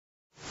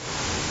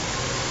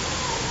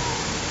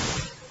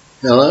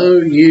Hello,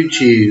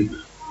 YouTube.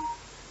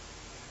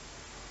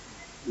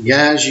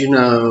 Guys,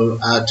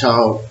 I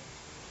talk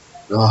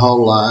a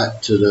whole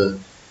lot to the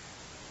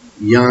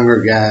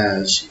younger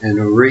guys, and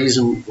the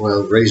reason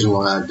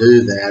why I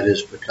do that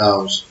is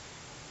because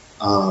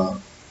uh,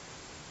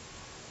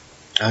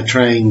 I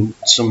train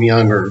some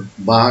younger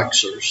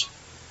boxers,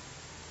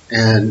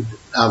 and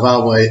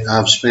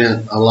I've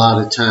spent a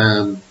lot of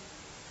time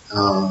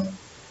uh,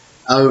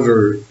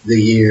 over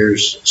the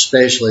years,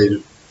 especially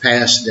the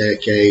past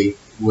decade,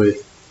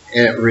 with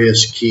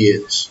at-risk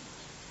kids.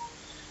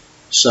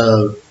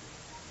 So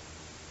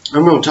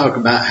I'm going to talk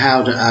about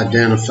how to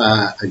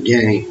identify a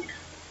gang.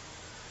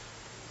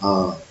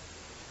 Uh,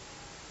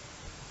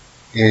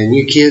 and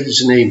you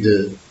kids need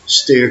to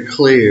steer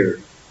clear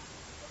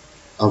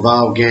of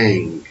all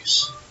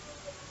gangs.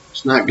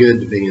 It's not good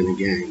to be in a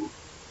gang.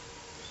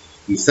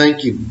 You think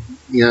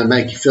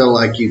make you feel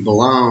like you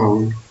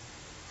belong.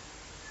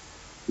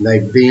 They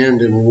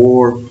bend and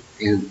warp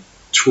and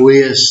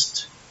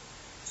twist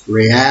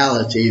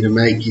reality to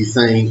make you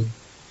think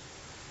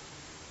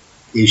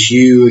it's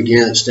you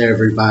against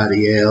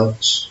everybody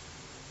else.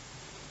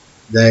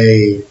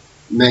 They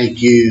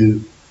make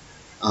you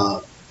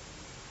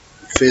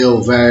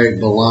feel very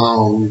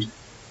belonged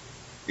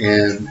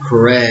and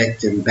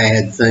correct in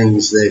bad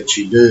things that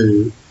you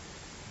do,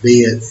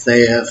 be it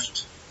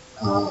theft,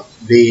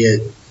 be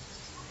it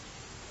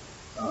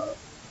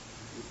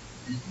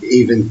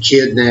even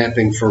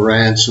kidnapping for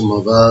ransom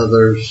of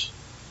others,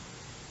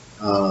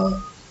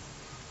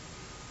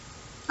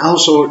 all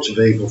sorts of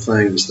evil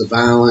things, the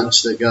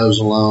violence that goes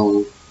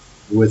along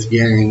with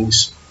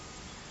gangs.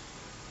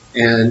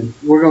 And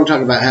we're going to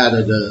talk about how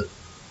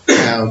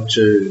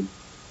to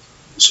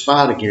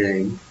spot a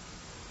gang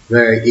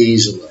very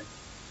easily.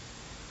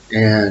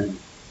 And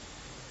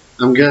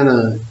I'm going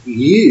to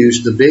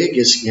use the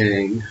biggest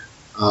gang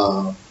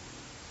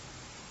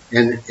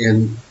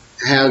and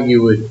how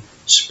you would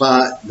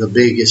spot the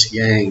biggest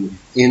gang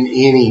in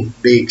any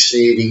big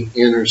city,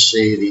 inner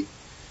city.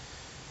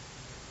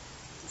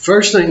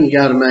 First thing you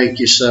got to make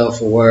yourself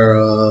aware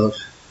of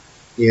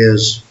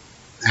is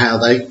how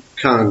they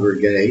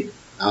congregate,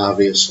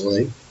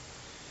 obviously.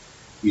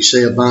 You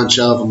see a bunch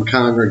of them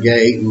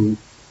congregating,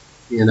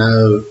 they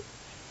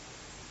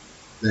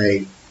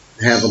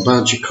have a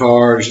bunch of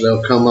cars,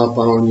 they'll come up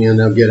on you and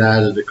they'll get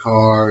out of the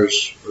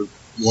cars or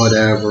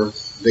whatever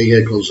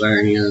vehicles they're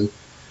in.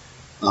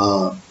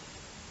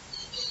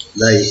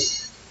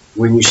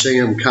 When you see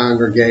them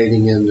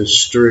congregating in the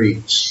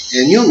streets,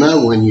 and you'll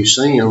know when you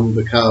see them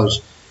because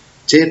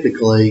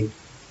typically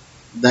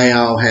they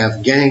all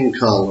have gang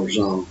colors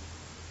on.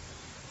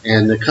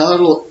 And the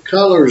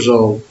colors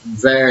will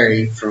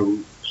vary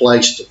from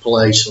place to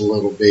place a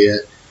little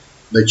bit,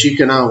 but you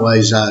can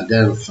always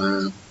identify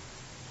them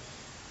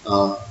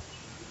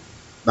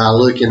by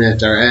looking at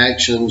their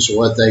actions,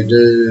 what they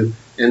do,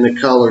 and the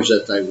colors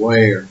that they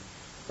wear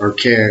or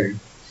carry.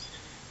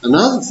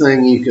 Another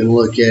thing you can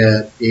look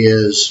at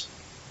is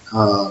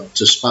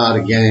to spot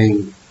a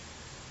gang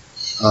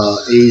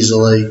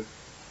easily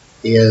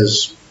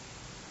is,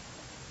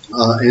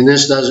 and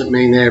this doesn't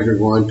mean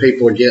everyone,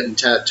 people are getting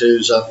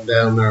tattoos up and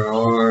down their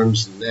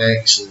arms and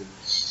necks and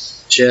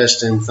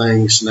chest and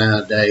things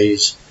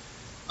nowadays.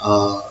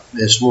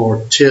 It's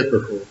more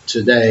typical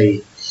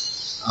today.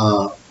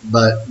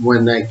 But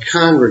when they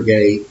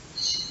congregate,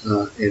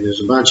 and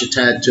there's a bunch of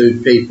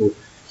tattooed people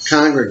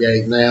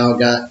congregate, and they all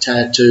got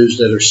tattoos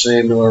that are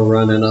similar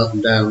running up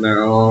and down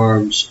their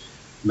arms,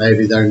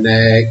 maybe their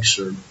necks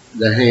or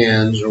their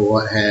hands or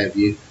what have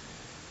you,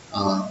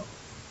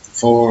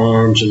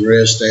 forearms and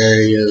wrist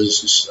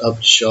areas, up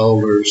the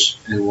shoulders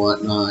and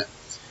whatnot.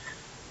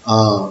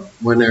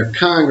 When they're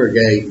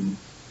congregating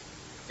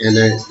and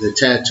the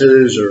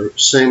tattoos are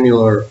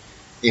similar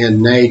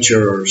in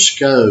nature or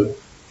scope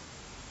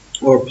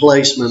or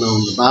placement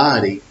on the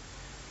body,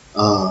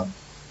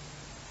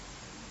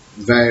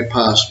 very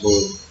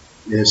possible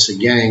it's a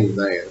gang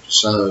there.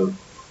 So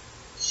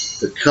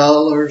the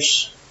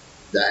colors,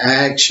 the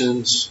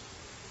actions,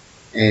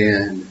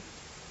 and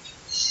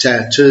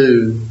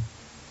tattoo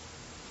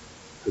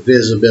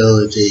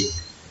visibility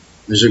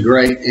is a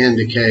great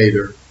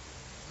indicator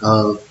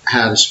of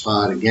how to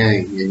spot a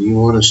gang, and you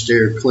want to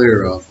steer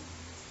clear of them.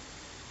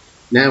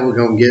 Now we're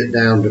going to get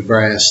down to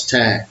brass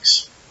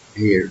tacks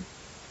here.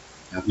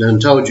 I've done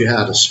told you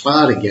how to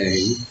spot a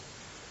gang.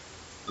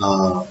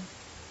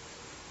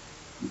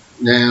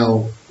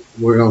 Now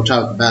we're going to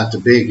talk about the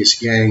biggest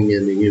gang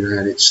in the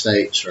United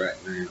States right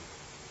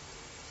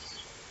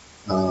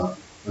now.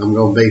 I'm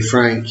going to be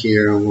frank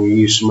here. I'm going to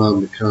use some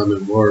of the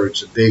common words.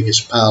 The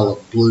biggest pile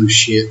of blue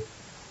shit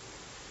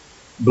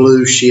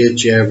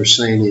you ever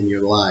seen in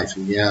your life.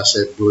 And yeah, I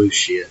said blue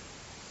shit.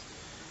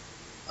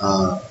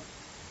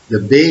 The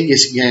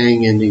biggest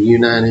gang in the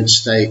United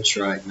States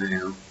right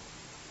now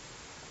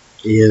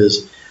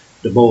is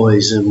the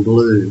boys in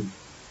blue,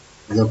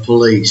 the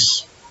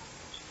police.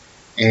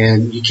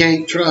 And you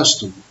can't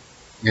trust them.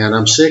 And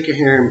I'm sick of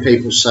hearing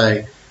people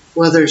say,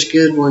 well, there's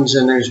good ones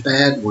and there's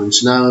bad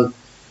ones. No,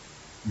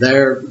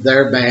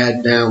 they're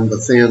bad down the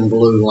thin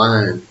blue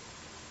line.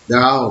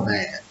 They're all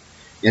bad.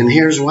 And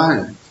here's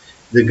why.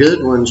 The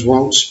good ones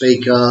won't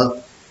speak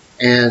up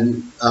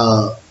and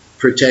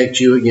protect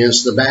you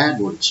against the bad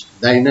ones.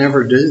 They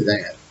never do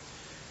that.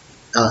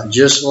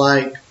 Just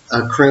like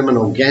a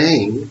criminal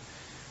gang,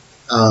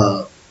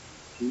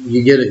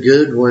 you get a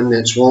good one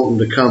that's wanting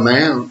to come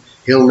out,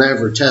 he'll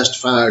never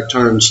testify or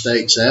turn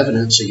state's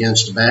evidence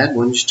against a bad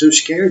one. He's too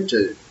scared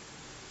to,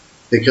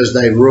 because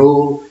they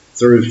rule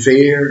through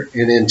fear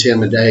and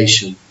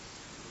intimidation,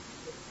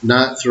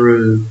 not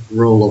through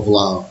rule of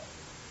law.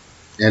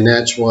 And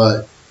that's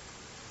what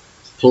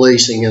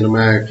policing in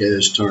America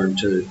has turned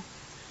to.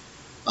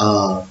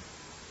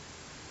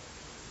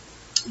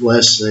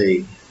 Let's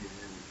see.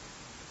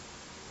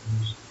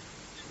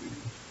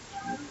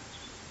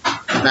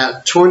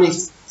 About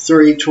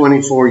 23,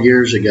 24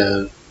 years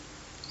ago,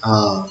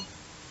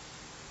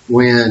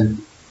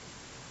 when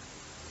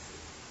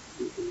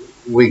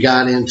we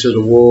got into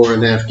the war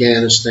in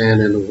Afghanistan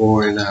and the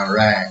war in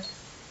Iraq,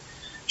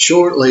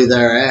 shortly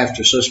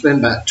thereafter, so it's been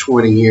about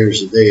 20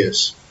 years of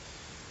this,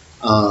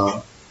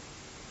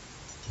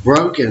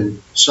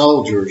 broken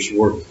soldiers,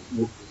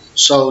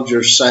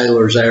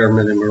 sailors,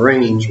 airmen, and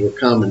Marines were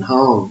coming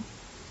home.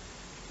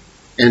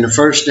 And the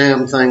first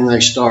damn thing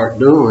they start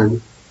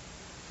doing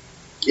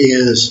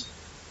is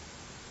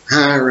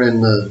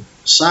hiring the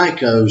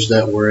psychos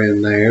that were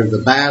in there, the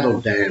battle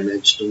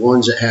damaged, the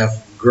ones that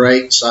have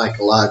great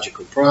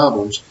psychological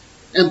problems,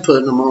 and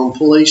putting them on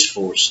police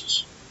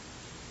forces.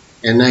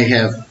 And they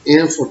have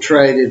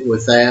infiltrated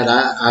with that.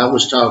 I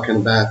was talking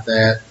about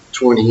that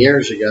 20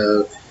 years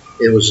ago.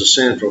 It was a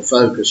central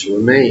focus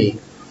with me.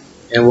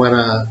 And when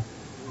I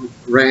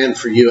ran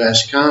for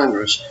U.S.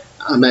 Congress,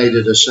 I made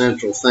it a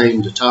central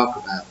theme to talk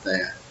about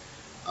that.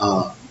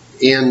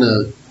 In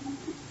the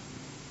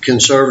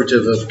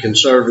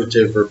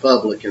conservative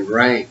Republican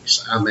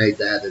ranks, I made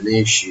that an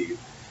issue.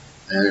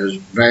 And it was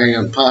very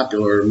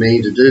unpopular of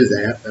me to do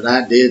that, but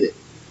I did it.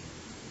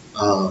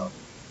 I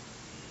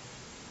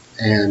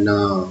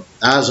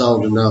was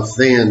old enough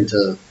then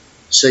to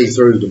see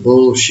through the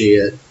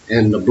bullshit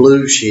and the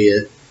blue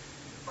shit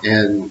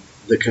and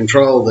the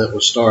control that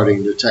was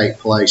starting to take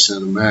place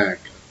in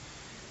America.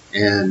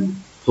 And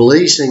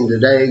policing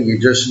today, you're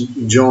just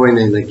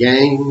joining a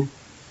gang.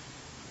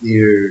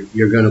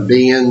 You're going to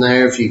be in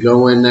there. If you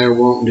go in there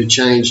wanting to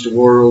change the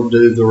world,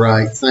 do the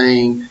right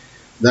thing,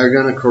 they're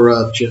going to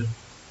corrupt you.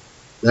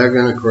 They're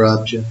going to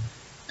corrupt you.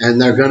 And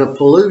they're going to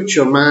pollute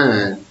your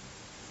mind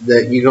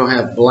that you're going to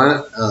have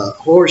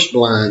horse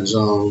blinds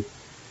on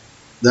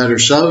that are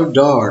so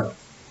dark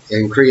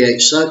and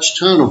create such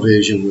tunnel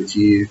vision with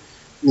you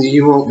that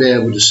you won't be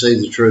able to see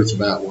the truth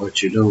about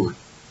what you're doing.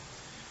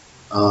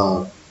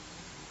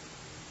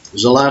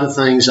 There's a lot of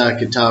things I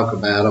could talk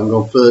about. I'm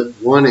going to put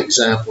one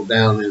example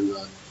down in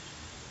the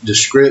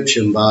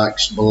description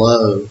box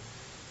below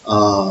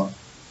of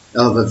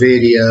a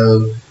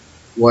video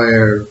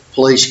where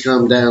police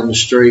come down the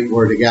street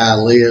where the guy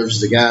lives.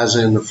 The guy's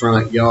in the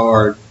front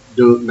yard,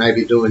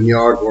 maybe doing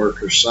yard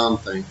work or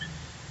something.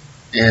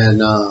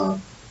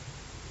 And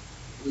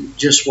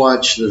just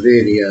watch the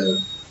video.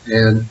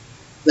 And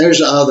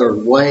there's other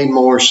way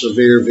more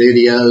severe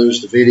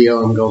videos. The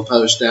video I'm going to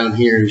post down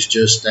here is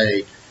just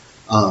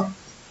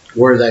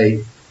where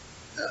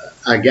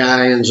a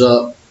guy ends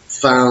up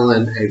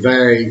filing a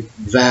very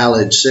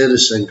valid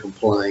citizen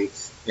complaint,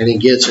 and he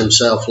gets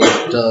himself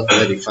locked up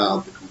that he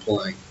filed the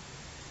complaint.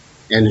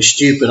 And the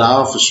stupid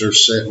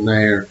officers sitting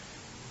there,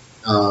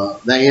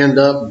 they end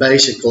up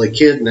basically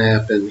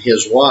kidnapping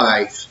his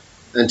wife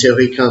until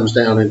he comes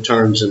down and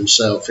turns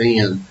himself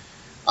in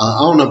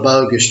on a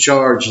bogus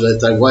charge that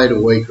they wait a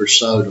week or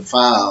so to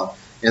file,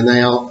 and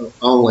they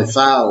only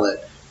file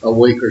it a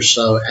week or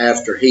so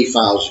after he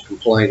files a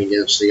complaint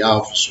against the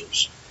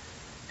officers.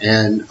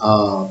 And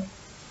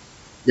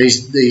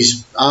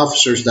these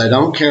officers, they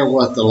don't care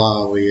what the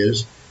law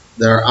is.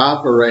 They're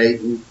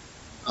operating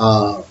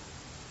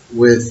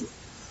with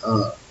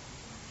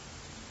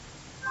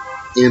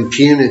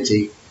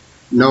impunity,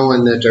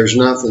 knowing that there's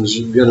nothing's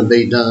going to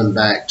be done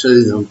back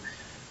to them.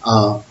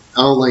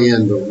 Only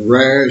in the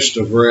rarest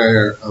of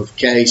rare of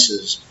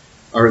cases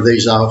are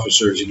these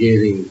officers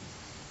getting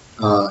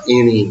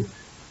any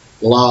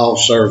law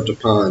served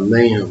upon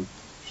them.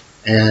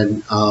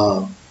 And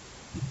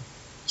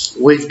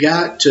we've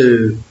got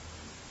to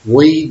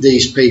weed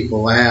these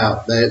people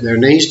out. There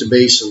needs to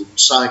be some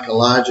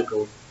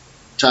psychological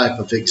type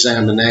of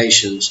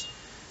examinations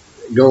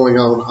going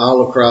on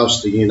all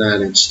across the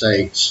United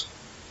States.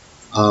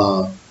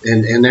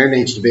 And there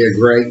needs to be a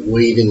great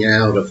weeding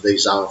out of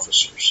these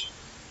officers.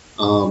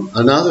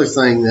 Another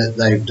thing that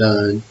they've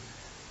done,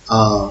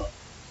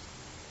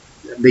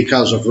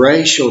 because of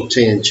racial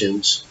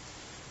tensions,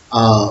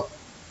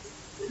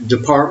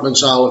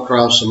 departments all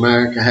across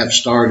America have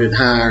started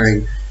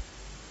hiring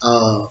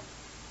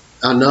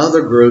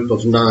another group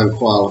of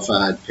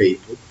non-qualified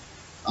people.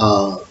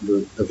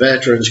 The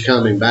veterans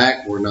coming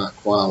back were not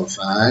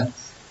qualified,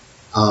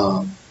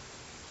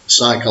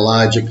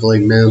 psychologically,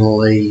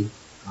 mentally,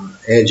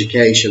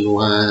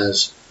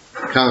 education-wise,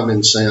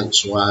 common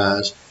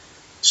sense-wise.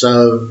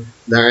 So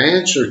their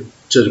answer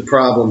to the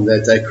problem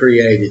that they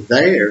created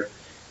there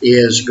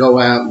is go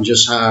out and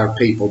just hire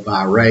people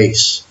by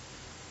race.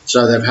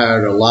 So they've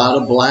hired a lot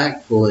of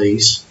black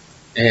police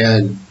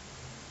and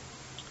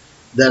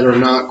that are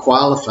not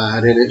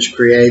qualified, and it's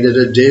created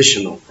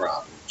additional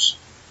problems.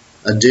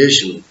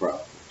 Additional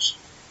problems.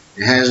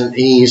 It hasn't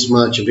eased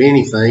much of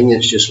anything,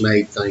 it's just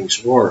made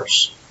things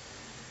worse.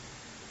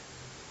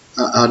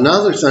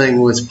 Another thing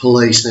with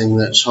policing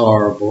that's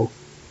horrible,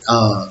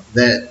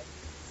 that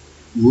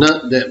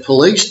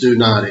police do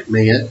not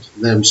admit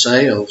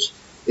themselves,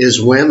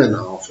 is women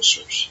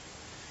officers.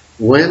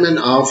 Women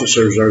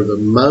officers are the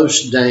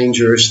most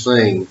dangerous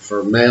thing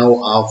for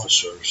male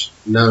officers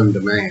known to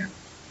man.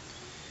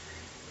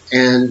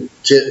 And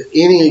to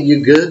any of you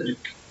good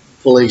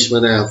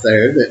policemen out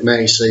there that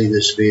may see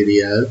this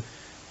video,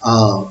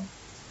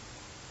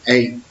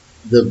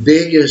 the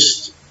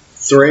biggest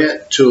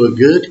threat to a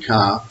good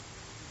cop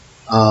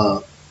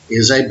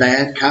is a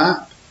bad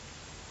cop.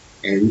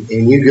 And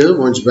you good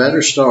ones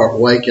better start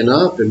waking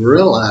up and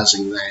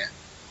realizing that.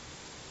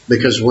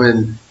 Because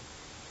when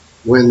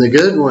the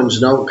good ones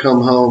don't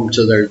come home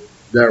to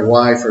their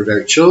wife or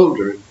their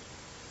children,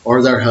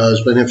 or their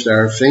husband if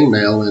they're a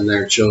female, and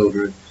their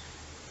children,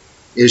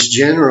 is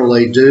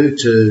generally due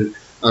to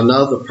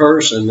another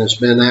person that's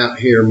been out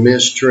here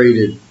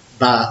mistreated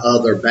by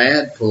other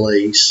bad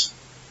police,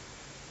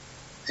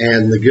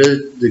 and the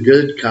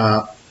good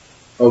cop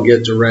will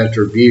get the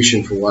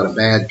retribution for what a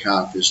bad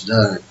cop has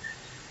done.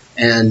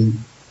 And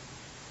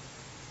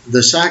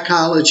the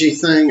psychology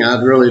thing,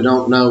 I really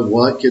don't know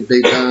what could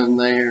be done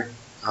there.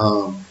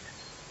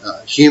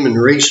 Human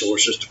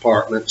resources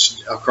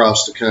departments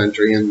across the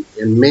country and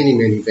in many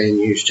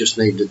venues just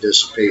need to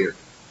disappear.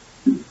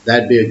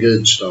 That'd be a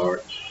good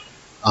start.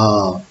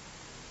 You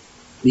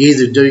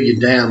either do your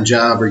damn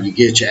job or you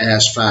get your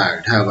ass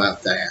fired. How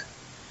about that?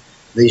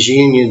 These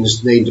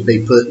unions need to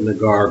be put in the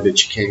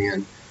garbage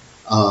can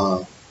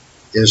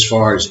as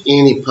far as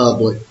any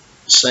public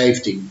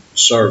safety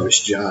service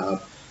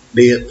job,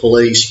 be it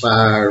police,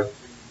 fire,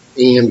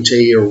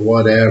 EMT, or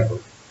whatever.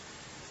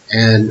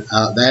 And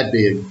that'd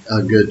be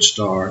a good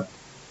start.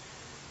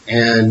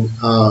 And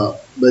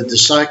but the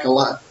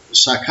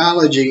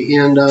psychology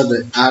end of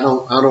it, I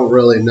don't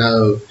really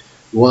know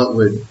what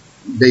would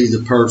be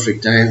the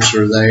perfect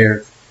answer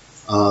there.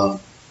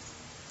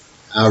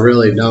 I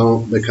really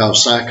don't,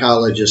 because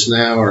psychologists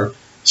now are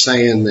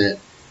saying that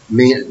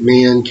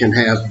men can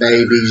have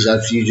babies.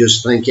 If you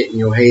just think it in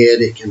your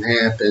head, it can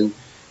happen.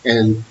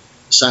 And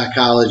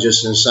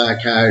psychologists and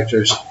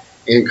psychiatrists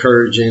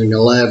encouraging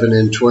 11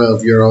 and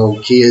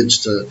 12-year-old kids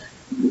to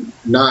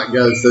not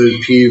go through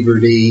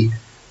puberty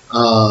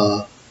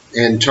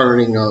and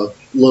turning a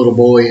little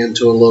boy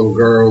into a little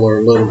girl or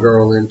a little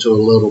girl into a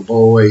little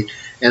boy.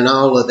 And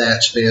all of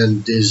that's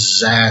been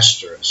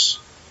disastrous.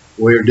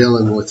 We're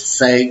dealing with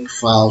fake,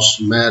 false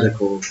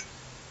medical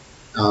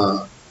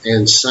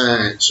and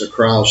science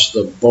across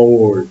the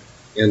board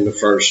in the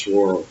first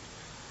world.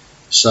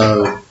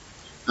 So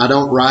I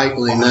don't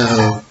rightly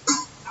know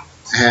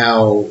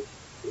how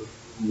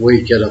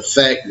we could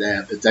affect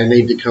that, but they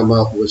need to come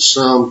up with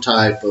some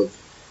type of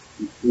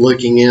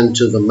looking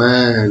into the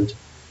mind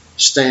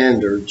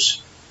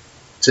standards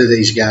to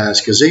these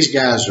guys, because these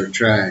guys are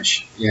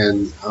trash.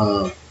 And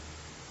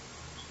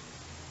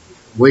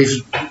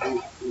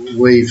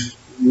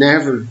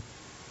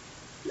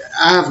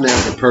I've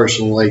never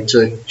personally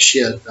took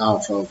shit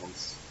off of them.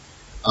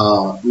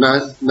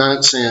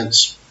 Not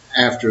since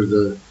after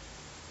the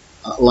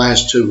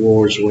last two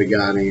wars we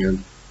got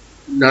in.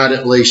 Not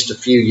at least a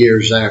few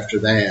years after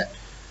that.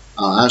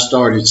 I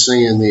started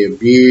seeing the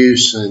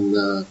abuse and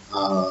the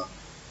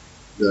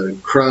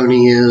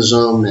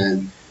cronyism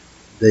and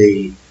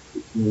the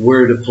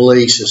 "we're the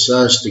police, it's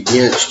us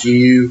against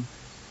you"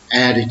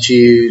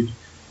 attitude,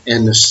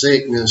 and the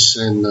sickness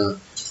and the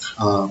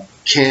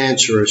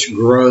cancerous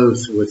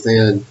growth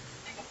within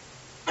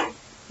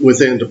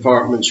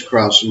departments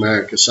across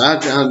America. So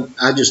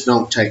I just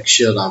don't take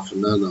shit off of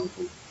none of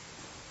them.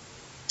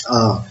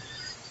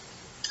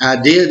 I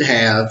did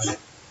have,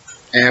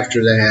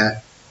 after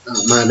that,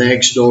 my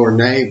next door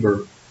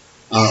neighbor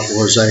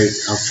was a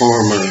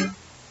former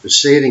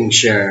sitting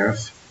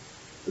sheriff,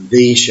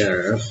 the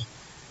sheriff,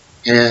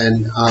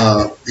 and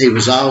he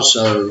was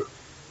also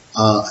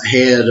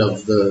head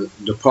of the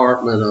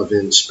Department of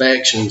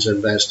Inspections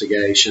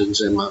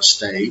Investigations in my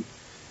state.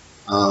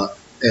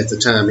 At the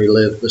time, he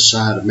lived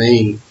beside of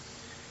me,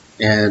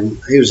 and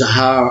he was a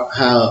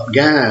high-up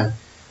guy.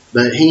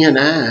 But he and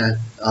I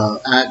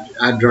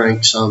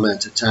drank some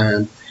at the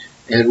time,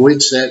 and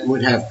we'd sit and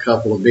we'd have a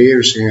couple of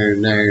beers here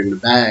and there in the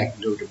back,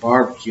 do the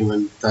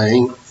barbecuing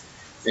thing.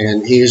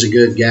 And he was a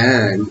good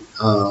guy, and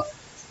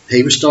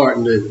he was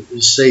starting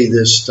to see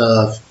this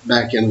stuff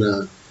back in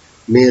the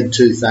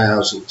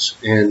mid-2000s,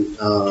 and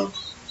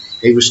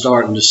he was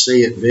starting to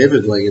see it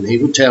vividly. And he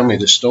would tell me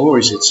the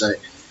stories. He'd say,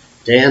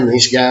 "Damn,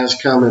 these guys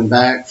coming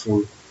back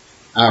from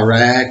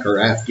Iraq or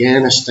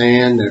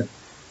Afghanistan, they're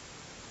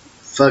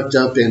fucked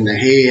up in the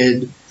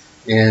head,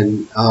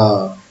 and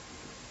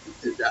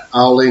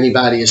all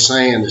anybody is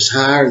saying is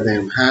hire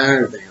them,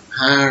 hire them."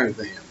 hire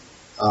them.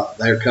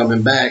 They're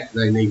coming back.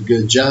 They need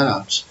good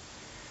jobs.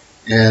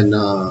 And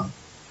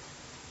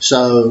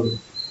so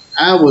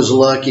I was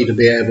lucky to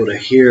be able to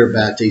hear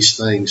about these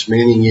things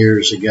many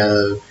years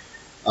ago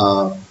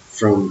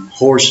from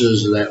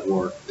horses that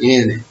were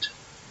in it,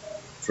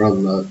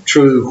 from the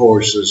true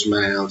horses'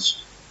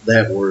 mouths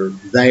that were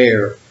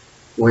there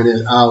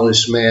when all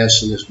this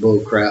mess and this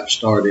bull crap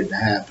started to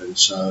happen.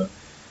 So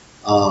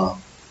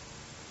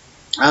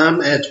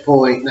I'm at the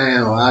point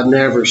now, I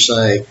never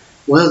say,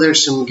 well,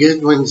 there's some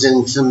good ones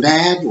and some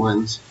bad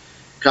ones,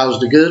 because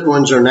the good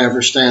ones are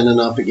never standing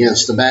up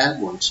against the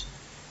bad ones.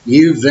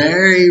 You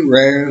very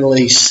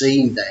rarely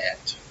see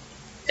that,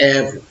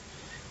 ever.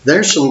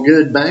 There's some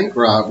good bank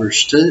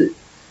robbers, too.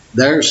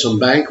 There are some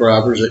bank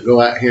robbers that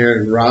go out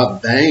here and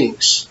rob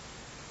banks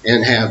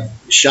and have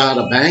shot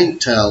a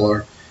bank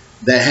teller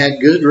that had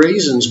good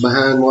reasons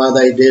behind why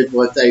they did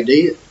what they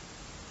did.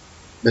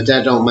 But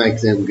that don't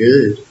make them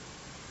good.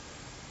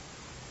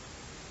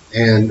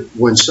 And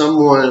when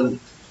someone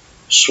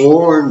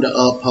sworn to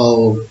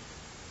uphold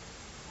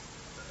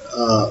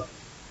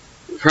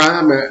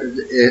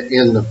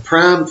in the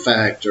prime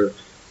factor,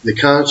 the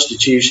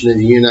Constitution of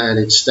the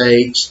United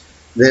States,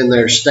 then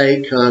their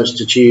state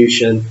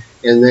constitution,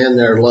 and then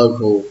their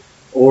local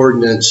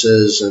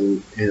ordinances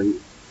and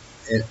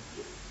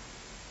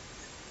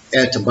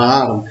at the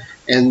bottom,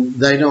 and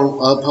they don't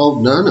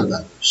uphold none of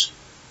those.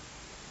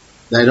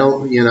 They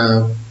don't, you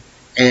know,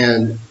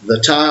 and the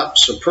top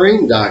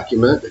supreme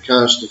document, the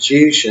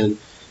Constitution,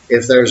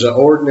 if there's an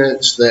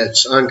ordinance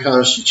that's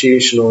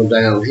unconstitutional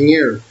down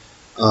here,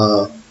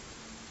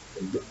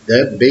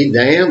 that'd be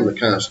damn the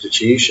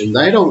Constitution.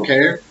 They don't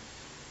care.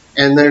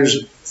 And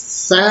there's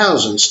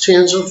thousands,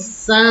 tens of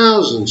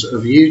thousands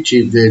of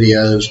YouTube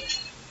videos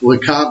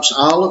with cops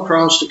all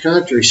across the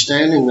country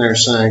standing there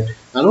saying,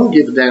 I don't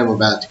give a damn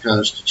about the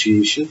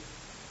Constitution.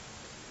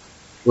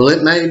 Well,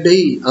 it may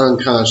be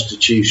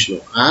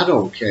unconstitutional. I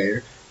don't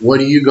care. What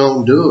are you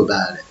going to do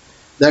about it?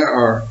 There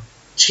are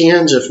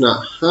tens, if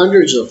not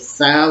hundreds of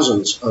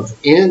thousands of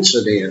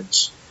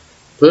incidents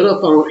put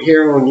up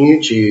here on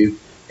YouTube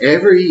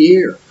every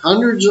year.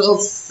 Hundreds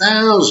of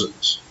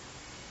thousands.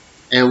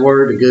 And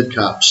where are the good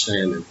cops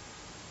standing?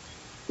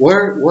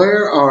 Where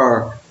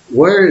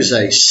is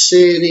a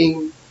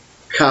sitting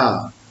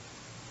cop?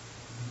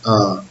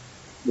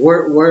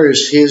 Where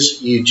is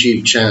his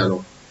YouTube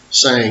channel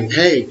saying,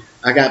 hey,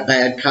 I got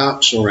bad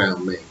cops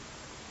around me?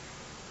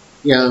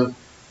 You know,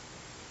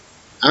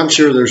 I'm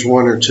sure there's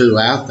one or two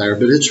out there,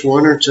 but it's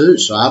one or two,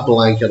 so I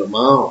blanket them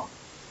all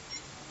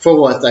for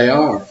what they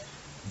are.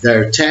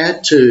 They're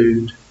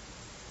tattooed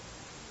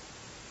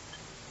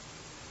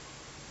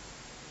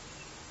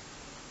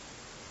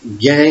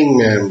gang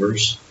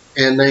members,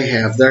 and they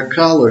have their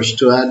colors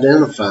to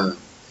identify them.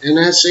 And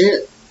that's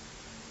it.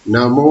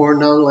 No more,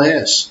 no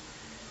less.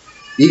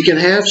 You can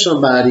have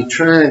somebody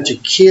trying to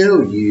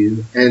kill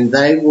you, and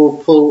they will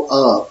pull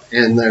up,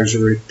 and there's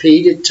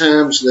repeated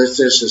times that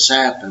this has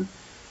happened.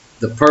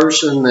 The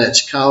person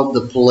that's called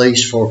the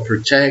police for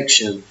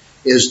protection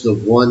is the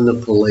one the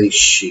police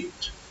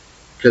shoot,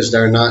 because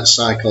they're not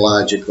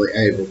psychologically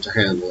able to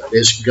handle it.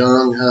 It's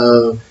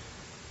gung-ho,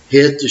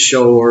 hit the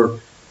shore,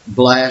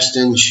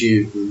 blasting,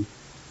 shooting.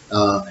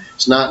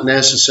 It's not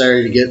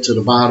necessary to get to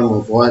the bottom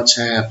of what's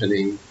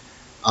happening.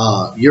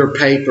 Your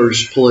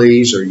papers,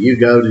 please, or you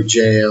go to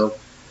jail.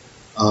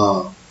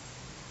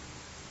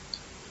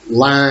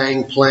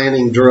 Lying,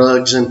 planting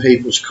drugs in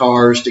people's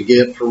cars to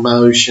get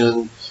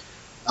promotions,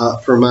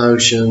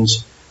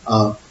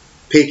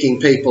 picking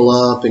people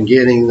up and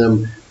getting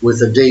them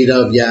with a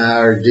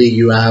DWI or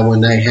DUI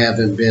when they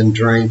haven't been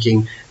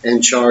drinking,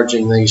 and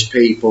charging these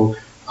people.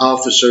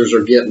 Officers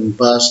are getting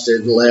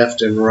busted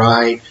left and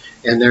right,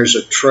 and there's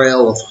a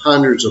trail of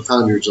hundreds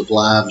of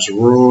lives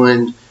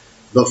ruined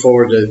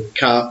before the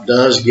cop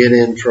does get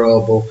in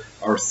trouble,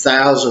 or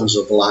thousands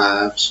of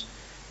lives,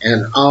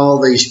 and all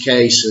these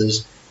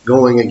cases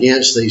going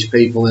against these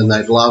people, and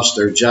they've lost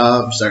their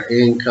jobs, their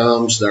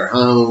incomes, their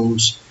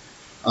homes,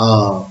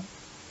 and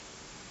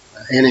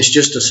it's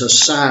just a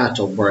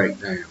societal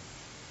breakdown.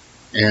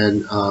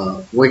 And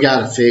we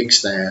got to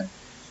fix that.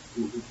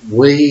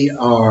 We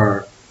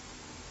are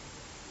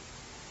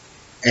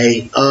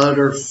a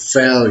utter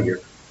failure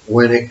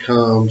when it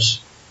comes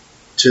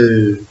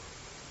to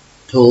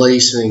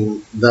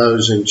policing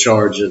those in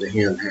charge of the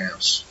hen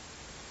house.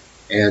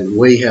 And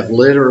we have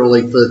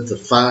literally put the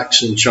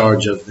fox in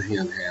charge of the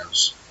hen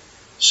house.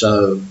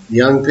 So,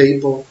 young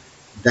people,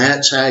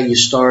 that's how you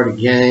start a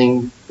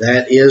gang.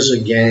 That is a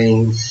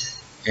gang,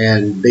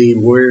 and be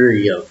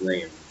wary of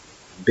them.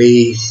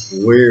 Be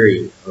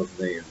wary of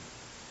them.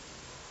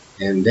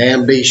 And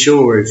damn be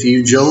sure if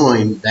you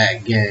join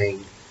that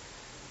gang,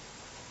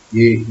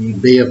 you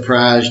be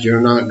apprised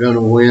you're not going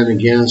to win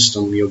against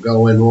them. You'll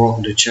go in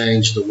wanting to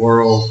change the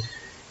world,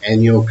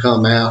 and you'll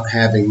come out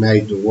having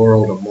made the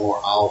world a more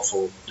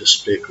awful,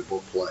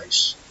 despicable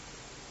place.